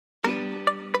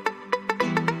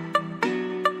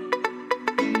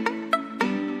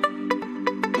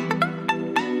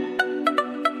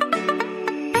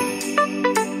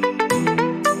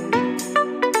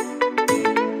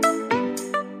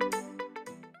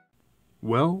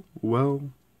Well.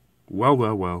 Welcome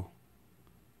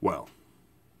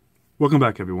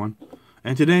back, everyone.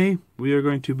 And today we are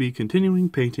going to be continuing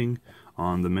painting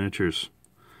on the miniatures.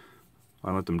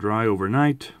 I let them dry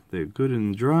overnight. They're good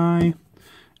and dry.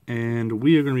 And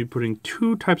we are going to be putting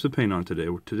two types of paint on today.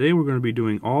 Today we're going to be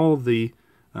doing all of the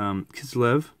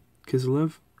Kislev.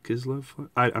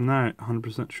 I'm not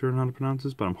 100% sure how to pronounce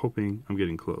this, but I'm hoping I'm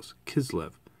getting close.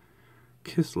 Kislev.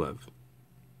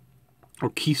 Or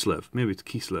Kislev. Maybe it's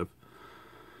Kislev.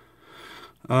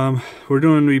 We're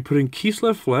going to be putting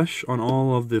Kislev flesh on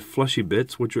all of the fleshy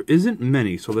bits, which isn't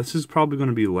many, so this is probably going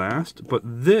to be last, but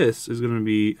this is going to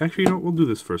be, actually, you know what, we'll do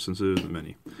this first since it isn't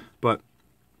many. But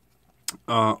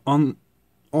on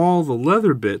all the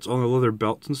leather bits, all the leather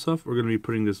belts and stuff, we're going to be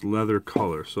putting this leather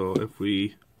color. So if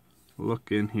we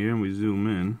look in here and we zoom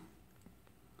in,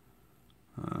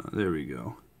 there we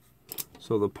go.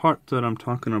 So the parts that I'm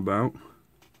talking about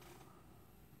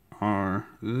are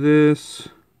this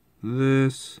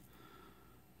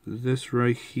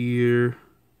right here,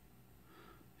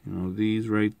 you know, these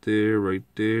right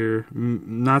there,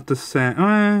 not the sack,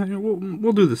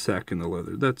 we'll do the sack in the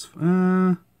leather, that's,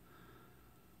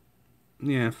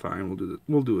 yeah, fine,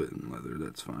 we'll do it in leather,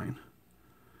 that's fine.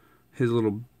 His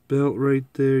little belt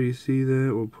right there, you see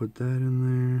that, we'll put that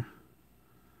in there.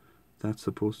 That's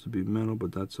supposed to be metal,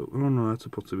 but that's, oh no, that's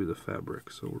supposed to be the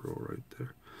fabric, so we're all right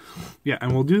there. Yeah,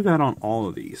 and we'll do that on all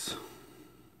of these.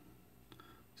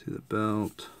 See the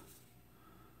belt,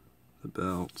 the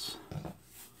belts.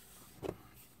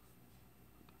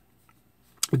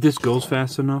 If this goes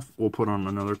fast enough, we'll put on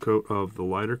another coat of the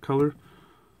lighter color,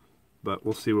 but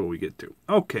we'll see what we get to.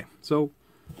 Okay, so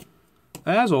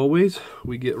as always,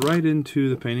 we get right into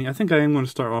the painting. I think I am going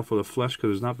to start off with a flesh because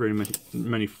there's not very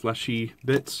many fleshy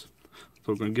bits.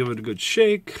 So we're going to give it a good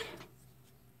shake.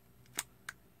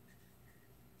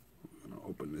 I'm going to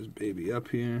open this baby up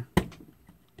here.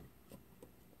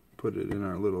 Put it in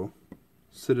our little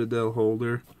Citadel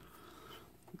holder.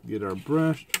 Get our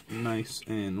brush nice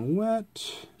and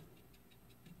wet.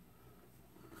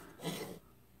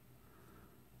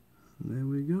 There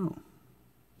we go.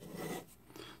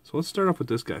 So let's start off with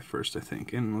this guy first, I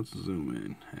think. And let's zoom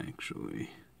in, actually.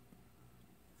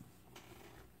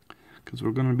 Because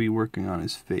we're going to be working on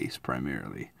his face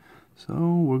primarily. So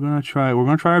we're going to try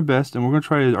our best, and we're going to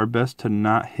try our best to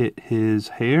not hit his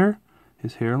hair.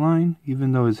 His hairline,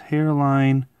 even though his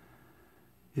hairline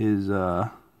is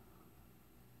gonna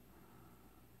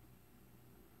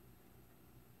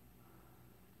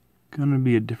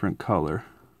be a different color.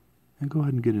 And go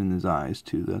ahead and get in his eyes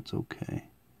too, that's okay.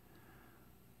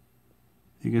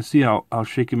 You can see how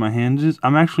shaky my hands is.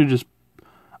 I'm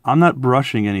not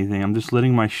brushing anything, I'm just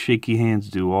letting my shaky hands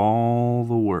do all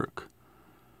the work.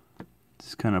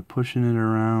 Just kind of pushing it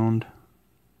around.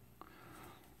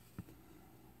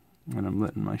 And I'm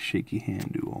letting my shaky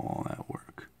hand do all that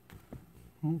work.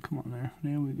 Oh, come on there.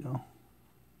 There we go.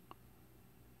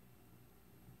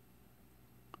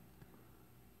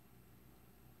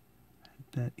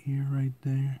 Hit that ear right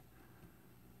there.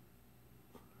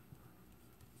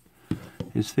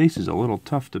 His face is a little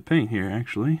tough to paint here,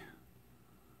 actually.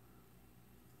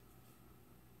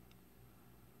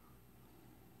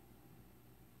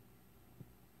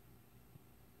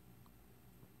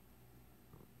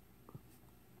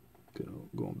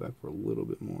 Going back for a little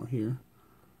bit more here.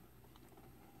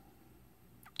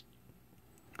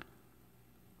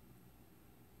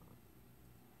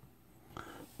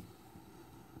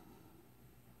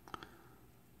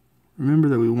 Remember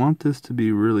that we want this to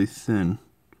be really thin.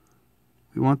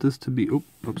 We want this to be,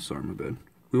 oops, sorry, my bad.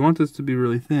 We want this to be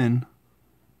really thin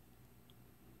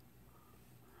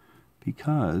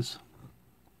because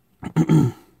we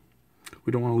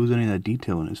don't want to lose any of that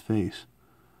detail in his face.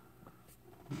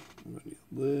 I'm going to need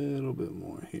a little bit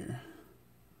more here.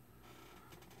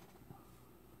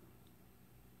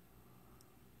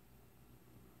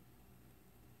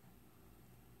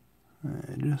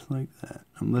 Alright, just like that.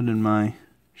 I'm letting my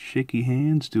shaky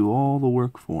hands do all the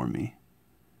work for me.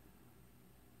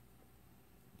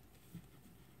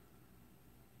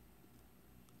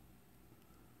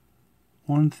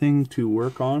 One thing to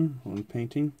work on when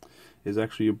painting is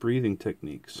actually your breathing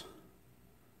techniques.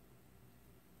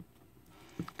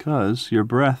 Because your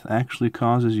breath actually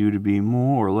causes you to be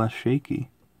more or less shaky.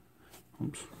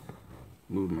 Oops.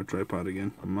 Moving my tripod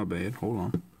again. My bad. Hold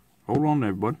on. Hold on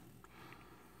there, bud.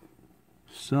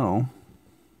 So,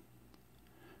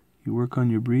 you work on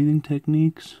your breathing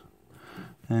techniques,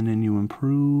 and then you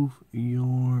improve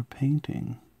your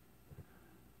painting.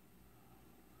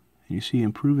 You see,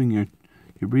 improving your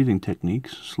breathing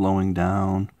techniques, slowing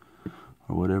down,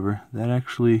 or whatever, that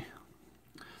actually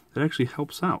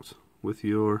helps out. with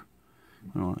your,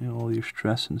 all your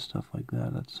stress and stuff like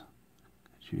that. That's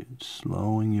you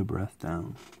slowing your breath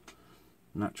down.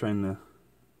 Not trying to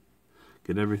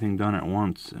get everything done at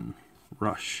once and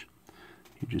rush.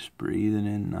 You're just breathing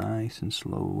in nice and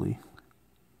slowly.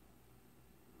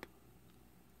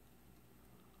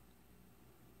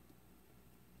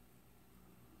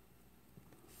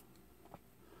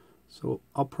 So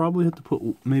I'll probably have to put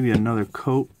maybe another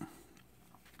coat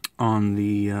on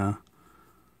the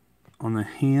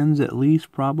hands at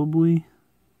least, probably.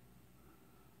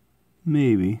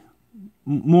 Maybe.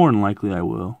 More than likely I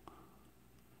will.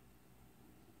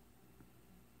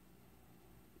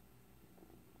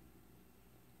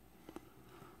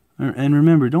 And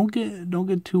remember, don't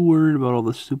get too worried about all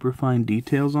the super fine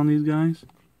details on these guys.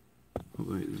 Oh,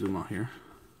 let me zoom out here.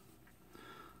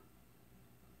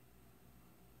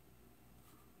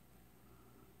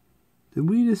 Did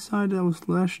we decide that was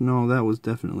flesh? No, that was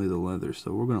definitely the leather.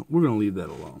 So we're gonna leave that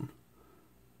alone.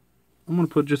 I'm gonna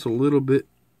put just a little bit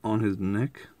on his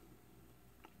neck.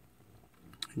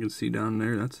 You can see down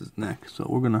there, that's his neck. So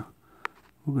we're gonna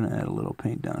add a little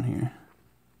paint down here.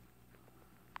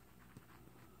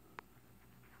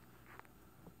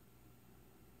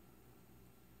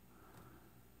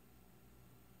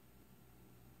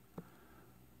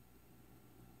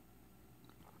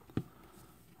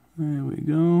 There we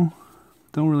go.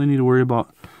 Don't really need to worry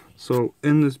about. So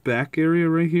in this back area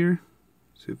right here,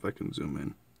 see if I can zoom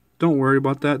in. Don't worry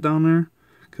about that down there,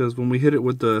 because when we hit it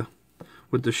with the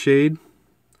shade,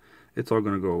 it's all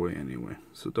gonna go away anyway.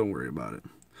 So don't worry about it.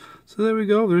 So there we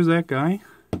go. There's that guy.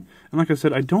 And like I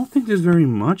said, I don't think there's very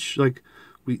much. Like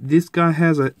this guy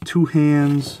has 2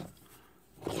 hands.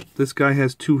 This guy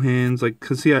has 2 hands. Like,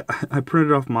 cause see, I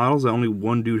printed off models that only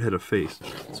one dude had a face.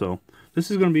 So this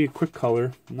is gonna be a quick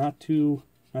color, not too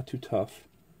tough.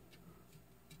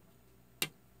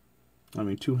 I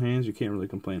mean, 2 hands, you can't really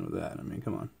complain with that. I mean,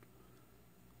 come on.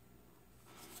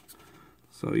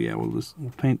 So yeah, we'll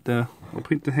paint the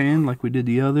hand like we did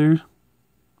the others.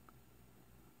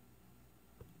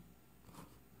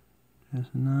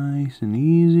 Just nice and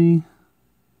easy.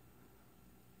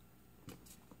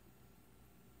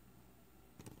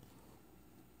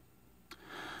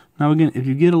 Now again, if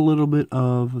you get a little bit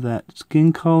of that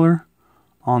skin color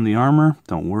on the armor,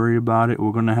 don't worry about it.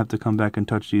 We're going to have to come back and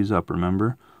touch these up,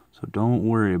 remember? So don't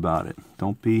worry about it.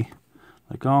 Don't be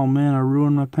like, oh man, I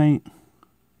ruined my paint.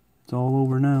 It's all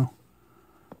over now.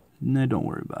 No, don't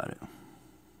worry about it.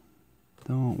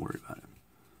 Don't worry about it.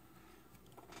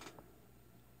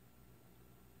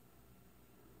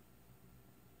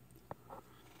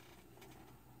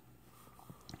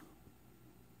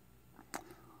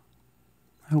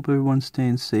 I hope everyone's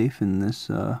staying safe in this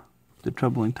the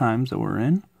troubling times that we're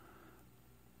in.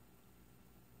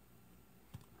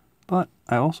 But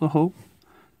I also hope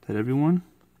that everyone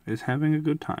is having a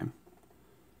good time.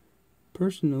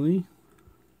 Personally,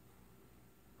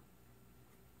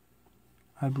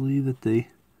 I believe that the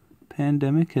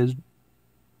pandemic has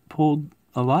pulled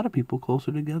a lot of people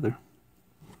closer together.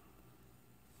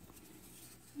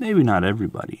 Maybe not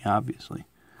everybody, obviously.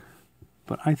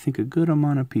 But I think a good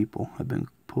amount of people have been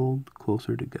pulled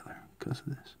closer together because of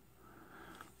this.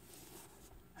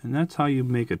 And that's how you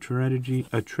make a tragedy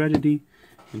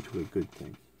into a good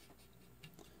thing.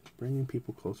 Bringing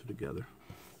people closer together.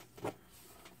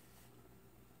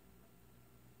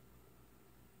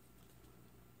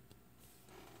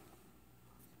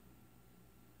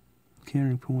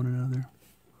 Caring for one another.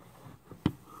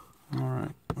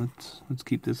 Alright, let's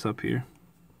keep this up here.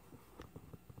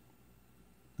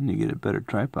 I need to get a better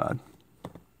tripod.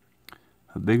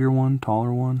 A bigger one,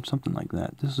 taller one, something like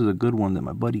that. This is a good one that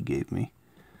my buddy gave me.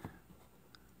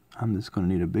 I'm just going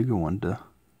to need a bigger one to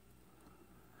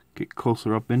get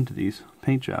closer up into these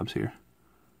paint jobs here.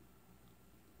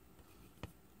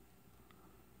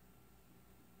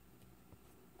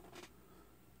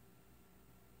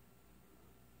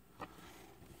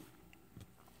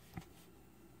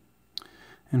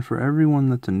 And for everyone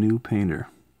that's a new painter,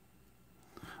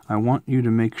 I want you to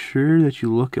make sure that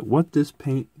you look at what this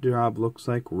paint job looks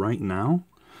like right now.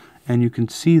 And you can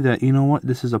see that, you know what,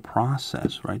 this is a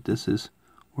process, right?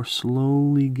 We're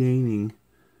slowly gaining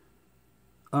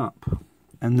up.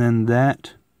 And then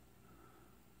that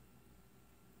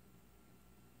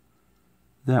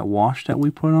wash that we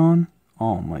put on,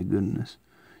 oh my goodness,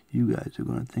 you guys are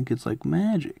going to think it's like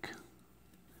magic.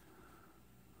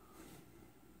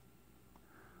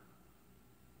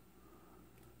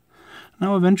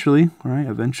 Now eventually, right,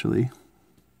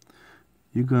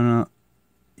 you're gonna,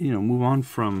 move on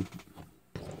from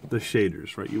the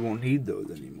shaders, right? You won't need those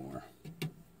anymore.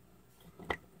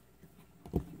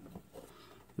 You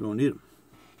won't need them.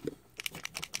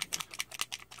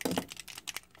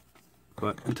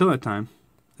 But until that time,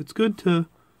 it's good to,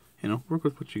 you know, work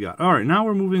with what you got. All right, now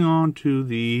we're moving on to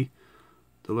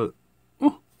oh, look, we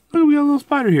got a little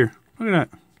spider here. Look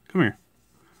at that. Come here.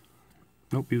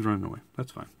 Nope, he's running away.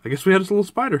 That's fine. I guess we had this little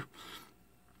spider.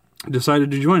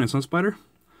 Decided to join us, huh, spider?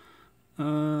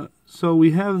 So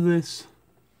we have this.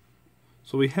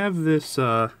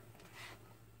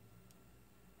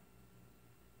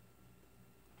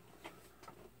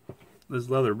 This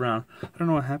leather brown. I don't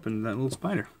know what happened to that little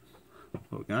spider.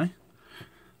 Little guy.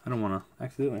 I don't want to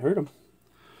accidentally hurt him.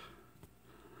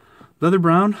 Leather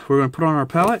brown, we're going to put on our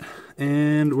palette,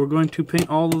 and we're going to paint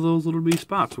all of those little bitty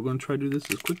spots. We're going to try to do this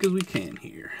as quick as we can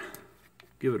here.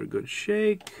 Give it a good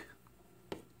shake.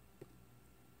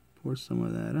 Pour some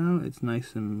of that out. It's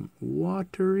nice and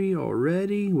watery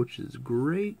already, which is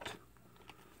great.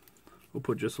 We'll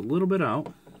put just a little bit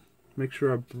out. Make sure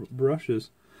our brush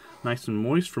is nice and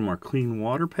moist from our clean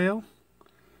water pail.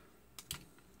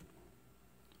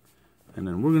 And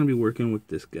then we're going to be working with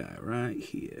this guy right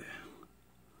here.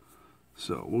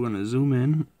 So we're going to zoom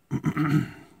in.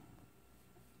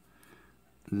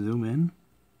 Zoom in.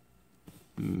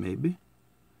 Maybe.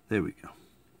 There we go.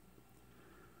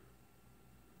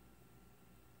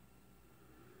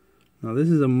 Now this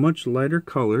is a much lighter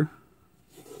color,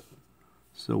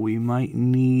 so we might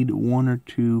need 1 or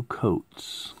 2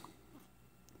 coats.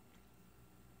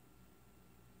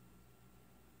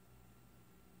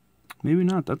 Maybe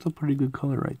not. That's a pretty good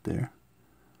color right there.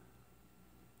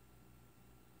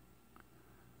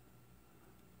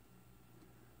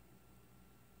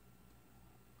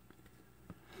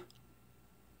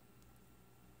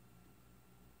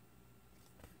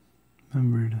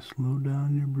 Remember to slow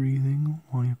down your breathing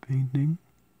while you're painting.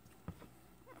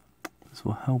 This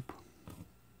will help.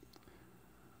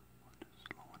 Just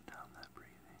slowing down that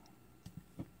breathing.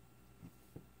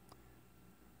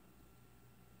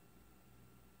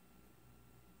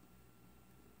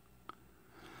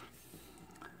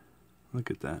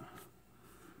 Look at that.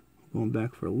 Going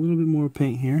back for a little bit more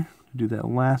paint here to do that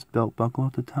last belt buckle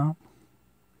at the top.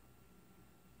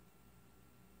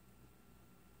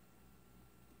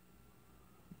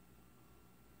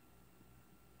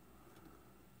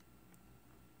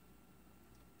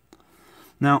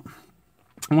 Now,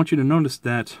 I want you to notice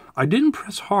that I didn't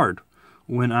press hard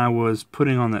when I was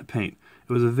putting on that paint.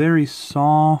 It was a very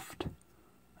soft,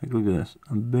 like look at this,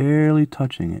 I'm barely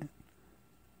touching it.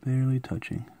 Barely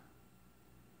touching.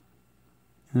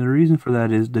 And the reason for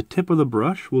that is the tip of the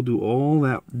brush will do all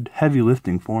that heavy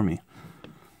lifting for me.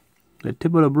 The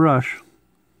tip of the brush,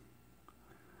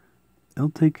 it'll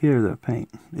take care of that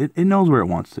paint. It knows where it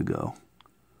wants to go.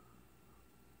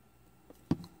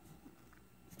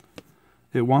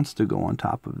 It wants to go on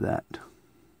top of that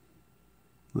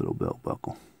little belt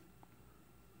buckle.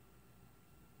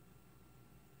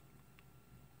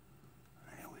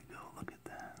 There we go, look at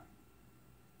that.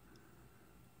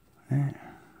 There.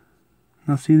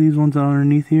 Now see these ones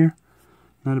underneath here?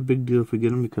 Not a big deal if we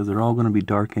get them because they're all going to be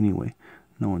dark anyway.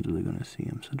 No one's really going to see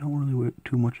them, so don't really worry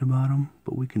too much about them.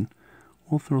 But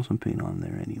we'll throw some paint on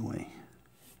there anyway.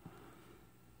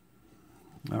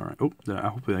 All right. Oh,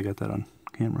 hopefully I got that on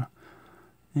camera.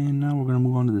 And now we're going to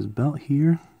move on to this belt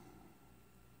here.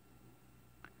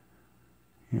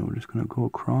 And we're just going to go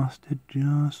across it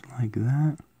just like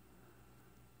that.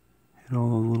 Hit all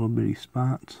those little bitty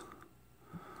spots.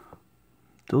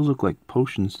 Those look like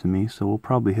potions to me, so we'll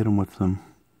probably hit them with some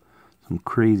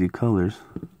crazy colors.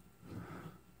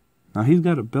 Now he's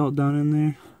got a belt down in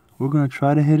there. We're going to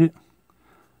try to hit it.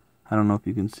 I don't know if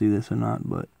you can see this or not,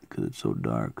 but because it's so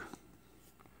dark.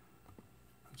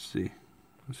 Let's see.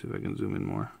 Let's see if I can zoom in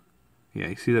more. Yeah,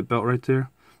 you see that belt right there?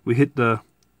 We hit the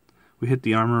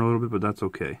armor a little bit, but that's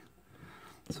okay.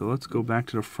 So let's go back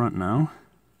to the front now.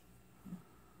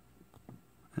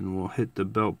 And we'll hit the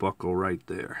belt buckle right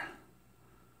there.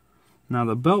 Now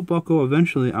the belt buckle,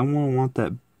 eventually I want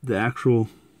that the actual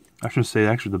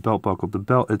the belt buckle. The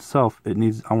belt itself,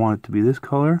 I want it to be this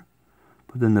color,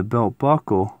 but then the belt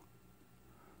buckle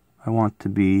I want to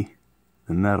be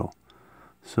the metal.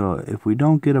 So if we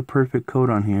don't get a perfect coat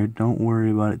on here, don't worry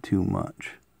about it too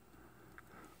much.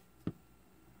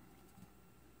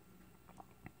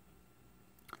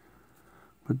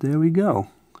 But there we go.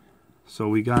 So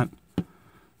we got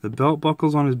the belt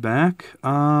buckles on his back.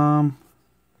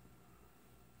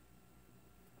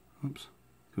 Oops.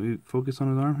 Can we focus on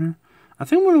his arm here? I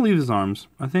think I'm going to leave his arms.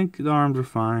 I think the arms are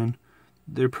fine.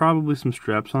 There are probably some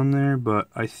straps on there, but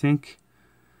I think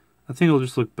it'll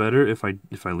just look better if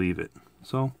I leave it.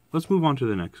 So let's move on to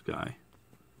the next guy.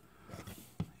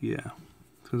 Yeah,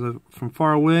 because from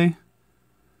far away,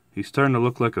 he's starting to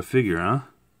look like a figure, huh?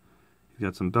 He's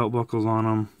got some belt buckles on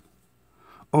him.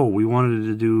 Oh, we wanted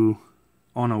to do...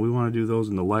 Oh no, we want to do those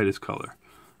in the lightest color.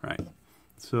 Right.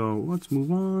 So let's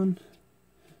move on.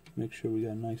 Make sure we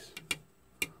got a nice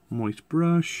moist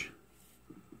brush.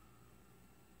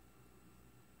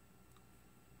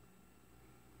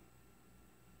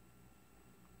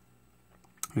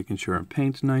 Making sure our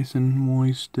paint's nice and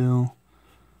moist still.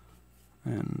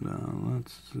 And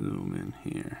let's zoom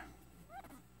in here.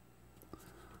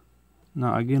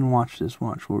 Now again, watch this.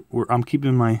 Watch. I'm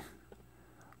keeping my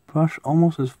brush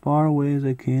almost as far away as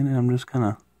I can, and I'm just kind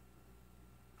of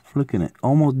flicking it,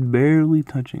 almost barely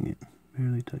touching it.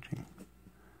 Barely touching.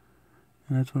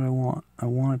 And that's what I want. I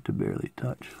want it to barely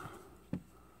touch.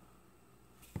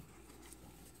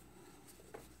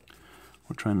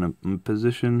 We're trying to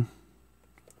position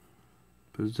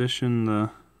the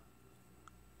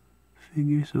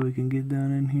figure so we can get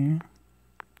down in here.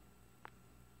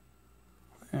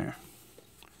 There.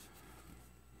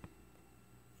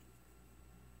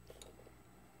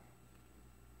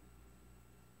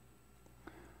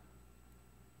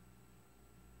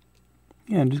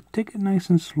 Yeah, just take it nice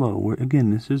and slow. Again,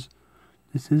 this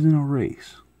isn't a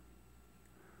race.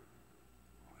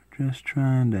 We're just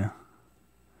trying to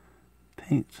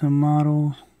paint some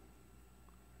models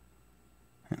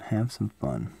and have some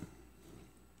fun.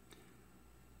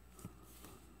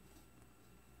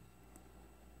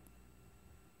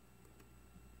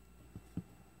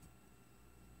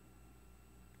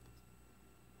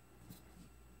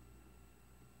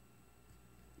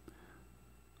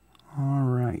 All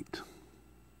right.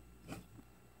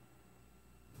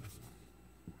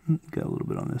 Got a little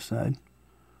bit on this side.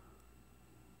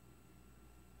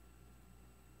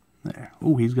 There.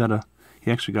 Oh, he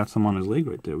actually got some on his leg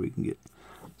right there we can get.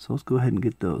 So let's go ahead and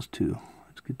get those too.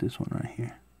 Let's get this one right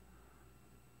here.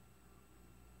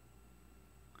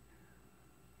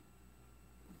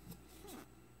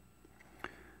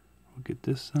 We'll get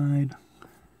this side.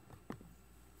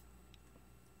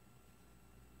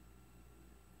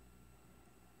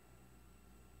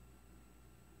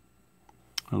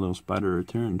 Our little spider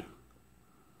returned.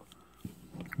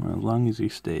 Well, as long as he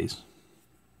stays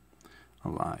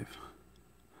alive.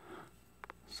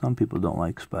 Some people don't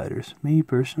like spiders. Me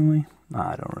personally,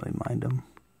 I don't really mind them.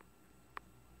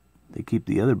 They keep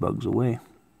the other bugs away.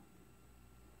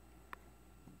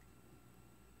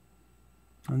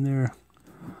 And they're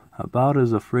about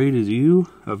as afraid of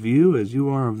you as you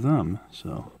are of them,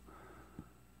 so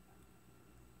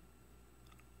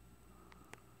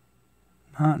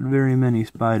not very many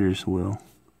spiders will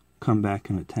come back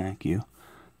and attack you.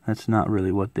 That's not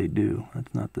really what they do.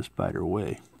 That's not the spider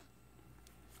way.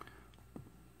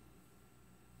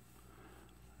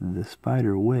 The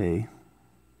spider way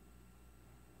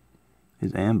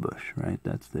is ambush, right?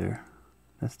 That's their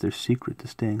secret to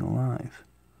staying alive.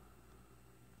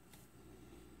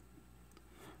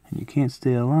 And you can't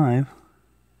stay alive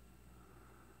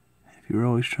if you're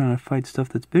always trying to fight stuff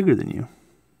that's bigger than you.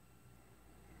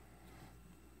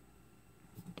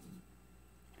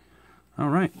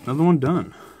 Alright, another one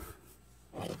done.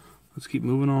 Let's keep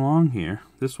moving along here.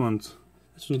 This one's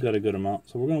got a good amount.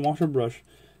 So we're going to wash our brush.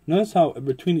 Notice how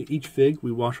between each fig,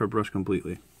 we wash our brush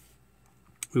completely.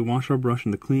 We wash our brush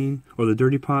in the clean, or the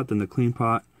dirty pot, then the clean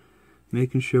pot.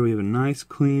 Making sure we have a nice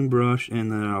clean brush,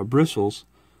 and then our bristles.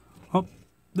 Oh,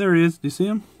 there he is. Do you see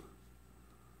him?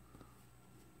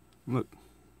 Look.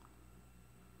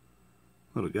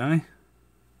 Little guy.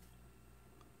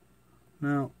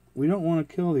 Now, we don't want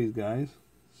to kill these guys,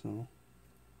 so.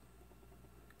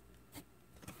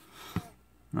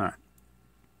 Alright.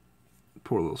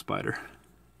 Poor little spider.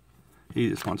 He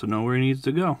just wants to know where he needs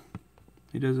to go.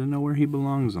 He doesn't know where he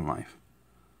belongs in life.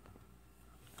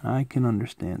 I can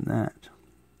understand that.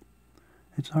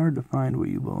 It's hard to find where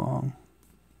you belong.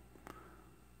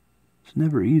 It's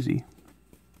never easy.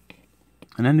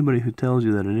 And anybody who tells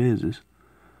you that it is,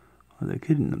 well, they're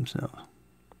kidding themselves.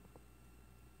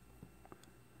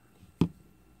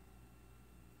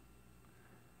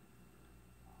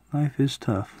 Life is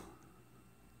tough.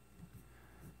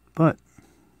 But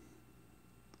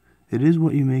it is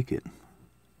what you make it.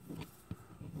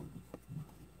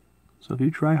 So if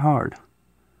you try hard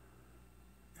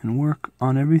and work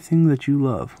on everything that you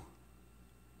love,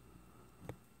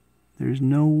 there's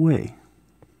no way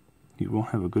you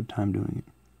won't have a good time doing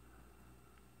it.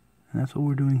 And that's what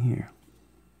we're doing here.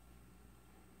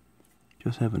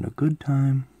 Just having a good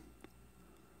time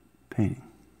painting.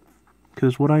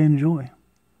 Because it's what I enjoy.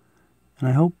 And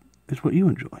I hope it's what you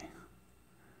enjoy.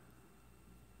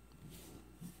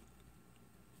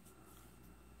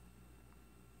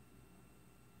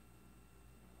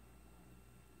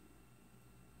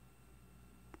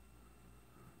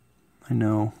 I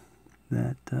know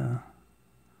that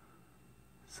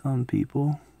some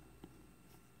people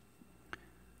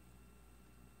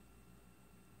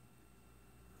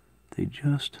they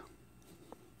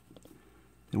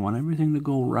want everything to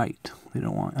go right. They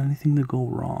don't want anything to go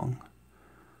wrong.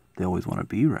 They always want to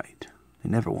be right. They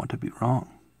never want to be wrong.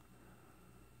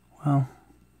 Well,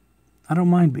 I don't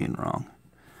mind being wrong.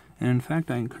 And in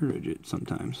fact, I encourage it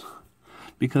sometimes.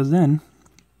 Because then,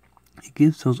 it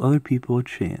gives those other people a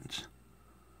chance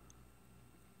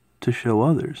to show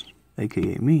others,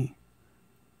 aka me,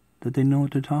 that they know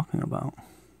what they're talking about.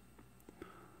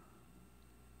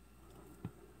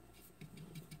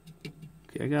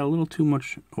 Okay, I got a little too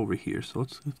much over here, so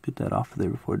let's get that off of there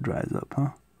before it dries up, huh?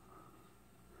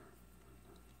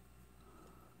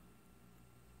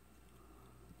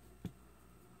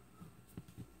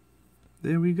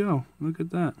 There we go. Look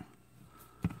at that.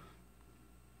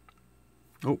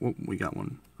 Oh, we got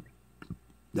one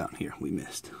down here. We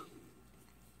missed.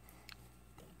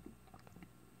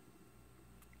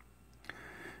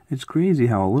 It's crazy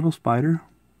how a little spider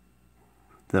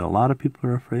that a lot of people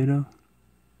are afraid of,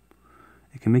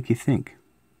 it can make you think.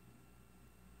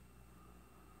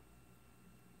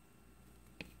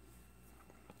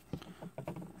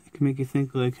 It can make you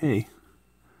think like, hey,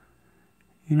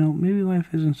 you know, maybe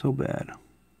life isn't so bad.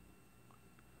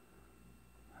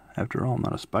 After all, I'm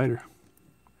not a spider.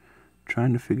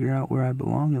 Trying to figure out where I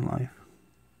belong in life.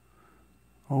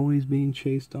 Always being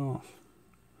chased off.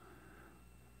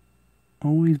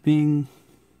 Always being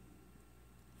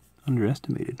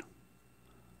underestimated.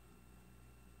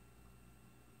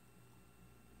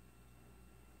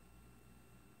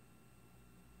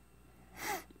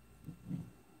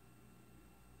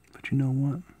 But you know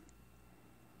what?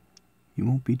 You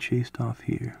won't be chased off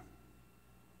here.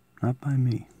 Not by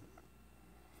me.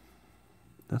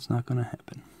 That's not going to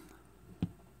happen.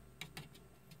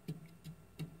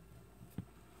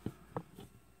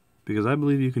 Because I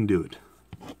believe you can do it.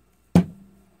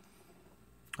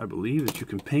 I believe that you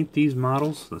can paint these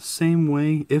models the same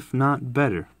way, if not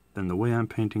better, than the way I'm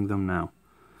painting them now.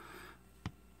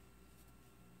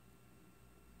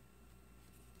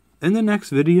 In the next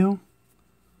video,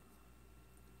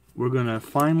 we're going to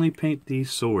finally paint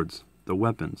these swords, the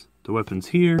weapons. The weapons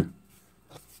here,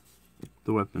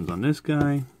 the weapons on this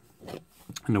guy,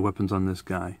 and the weapons on this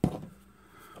guy.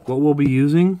 What we'll be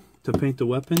using to paint the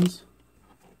weapons,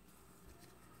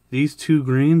 these two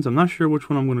greens. I'm not sure which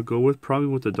one I'm going to go with. Probably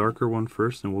with the darker one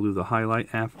first, and we'll do the highlight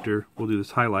after. We'll do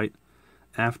this highlight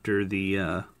after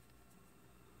the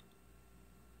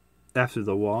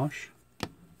wash.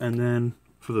 And then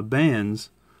for the bands,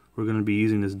 we're going to be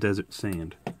using this desert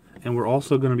sand. And we're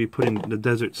also going to be putting the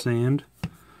desert sand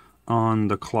on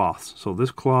the cloths. So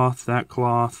this cloth, that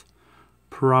cloth,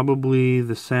 probably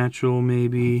the satchel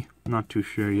maybe. I'm not too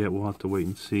sure yet. We'll have to wait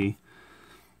and see.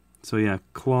 So yeah,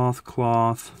 cloth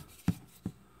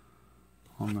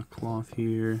on the cloth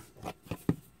here,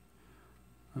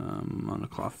 on the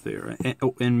cloth there,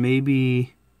 and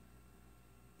maybe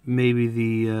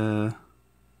the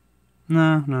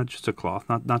no, just a cloth,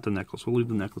 not the necklace. We'll leave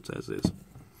the necklace as is.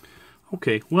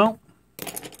 Okay, well,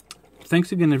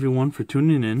 thanks again everyone for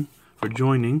tuning in, for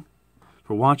joining,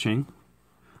 for watching.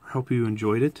 I hope you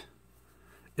enjoyed it.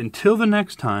 Until the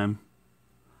next time,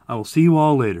 I will see you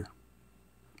all later.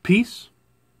 Peace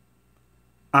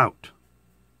out.